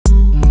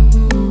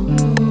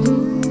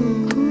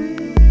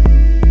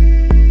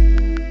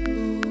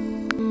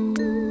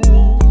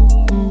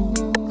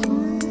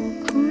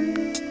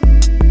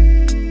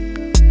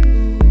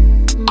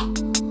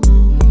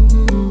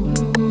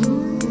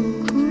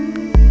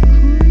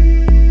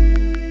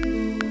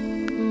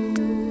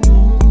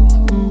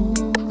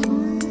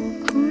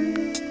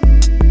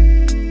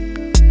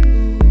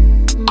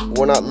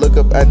I look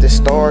up at the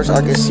stars,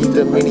 I can see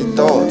the many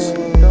thoughts.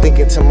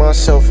 Thinking to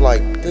myself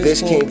like,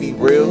 this can't be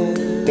real.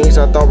 Things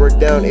I thought were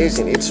down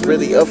isn't, it's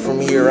really up from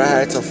here. I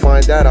had to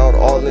find that out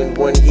all in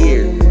 1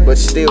 year, but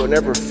still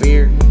never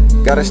fear.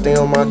 Gotta stay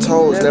on my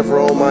toes, never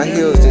on my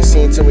heels. Done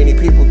seen too many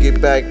people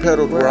get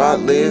backpedaled where I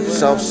live.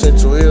 South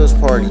Central Hills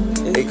party,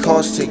 it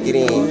costs to get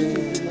in.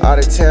 Out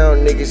of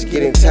town niggas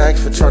getting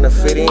taxed for trying to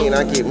fit in.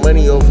 I get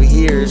money over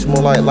here, it's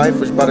more like life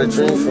was about a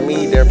dream for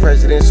me. Their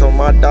presidents on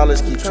my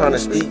dollars keep trying to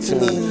speak to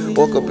me.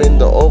 Woke up in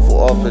the Oval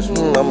Office,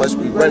 I must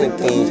be running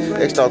things.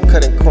 Next I'll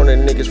cutting corner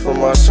niggas from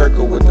my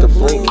circle with the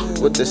blink.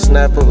 With the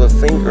snap of a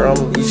finger,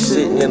 I'ma be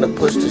sitting in the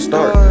push to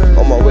start.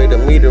 On my way to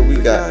meet her, we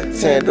got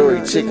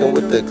tandoori chicken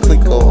with the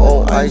Clicko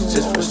on ice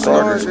just for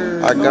starters.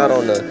 I got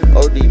on the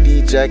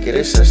O.D.D jacket,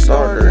 it's a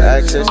starter.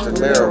 Access to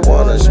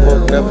marijuana,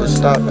 smoke never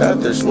stopped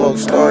after smoke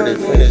started.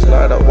 Finished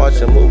night, I'm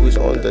watching movies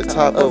on the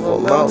top of a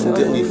mountain,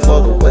 then we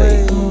float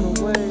away.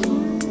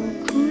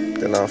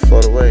 Then I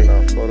float away.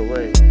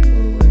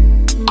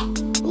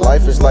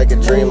 Life is like a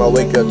dream, I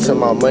wake up to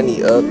my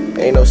money up.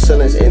 Ain't no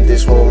ceilings in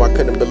this room, I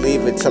couldn't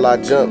believe it till I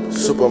jumped.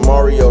 Super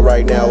Mario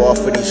right now off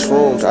of these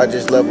shrooms. I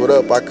just leveled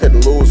up, I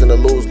couldn't lose in a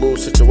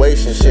lose-lose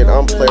situation. Shit,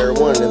 I'm player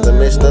one in the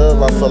midst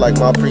of, I feel like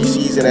my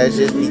preseason has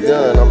just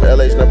begun. I'm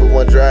LA's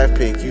 #1 draft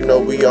pick, you know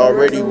we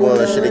already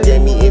won. Should've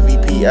gave me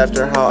MVP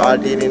after how I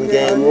did in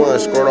game 1.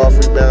 Scored off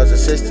rebounds,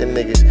 assisting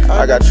niggas,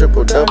 I got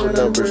triple-double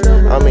numbers.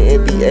 I'm an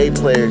NBA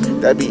player,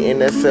 that be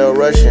NFL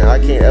rushing. I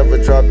can't ever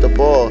drop the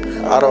ball,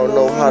 I don't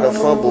know how to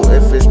fumble.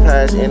 If it's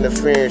pass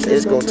interference,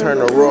 it's gon' turn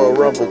a Royal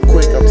Rumble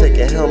quick. I'm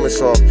taking helmets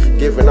off,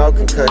 giving out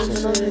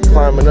concussions,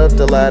 climbing up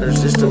the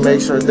ladders just to make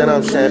sure that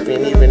I'm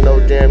champion. Even though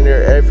damn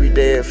near every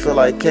day it feel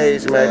like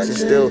cage matches.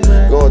 Still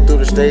going through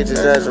the stages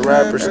as a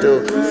rapper,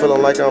 still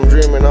feeling like I'm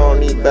dreaming. I don't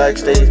need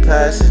backstage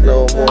passes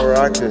no more.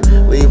 I could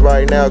leave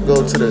right now,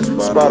 go to the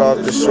spot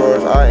off the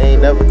shores. I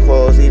ain't never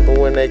closed, even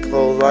when they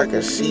close, I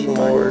can see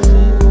more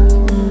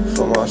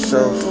for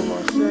myself.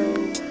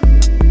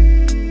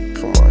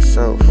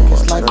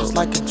 Cause life is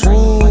like a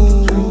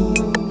dream.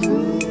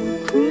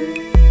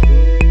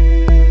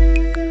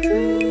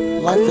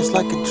 Life is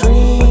like a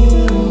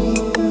dream.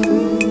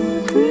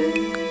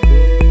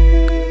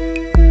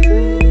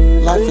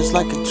 Life is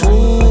like a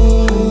dream.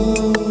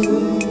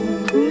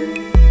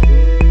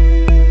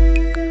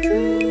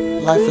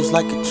 Life is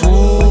like a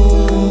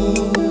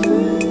dream.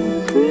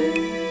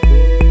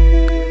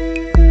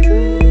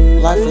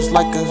 Life is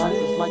like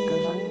a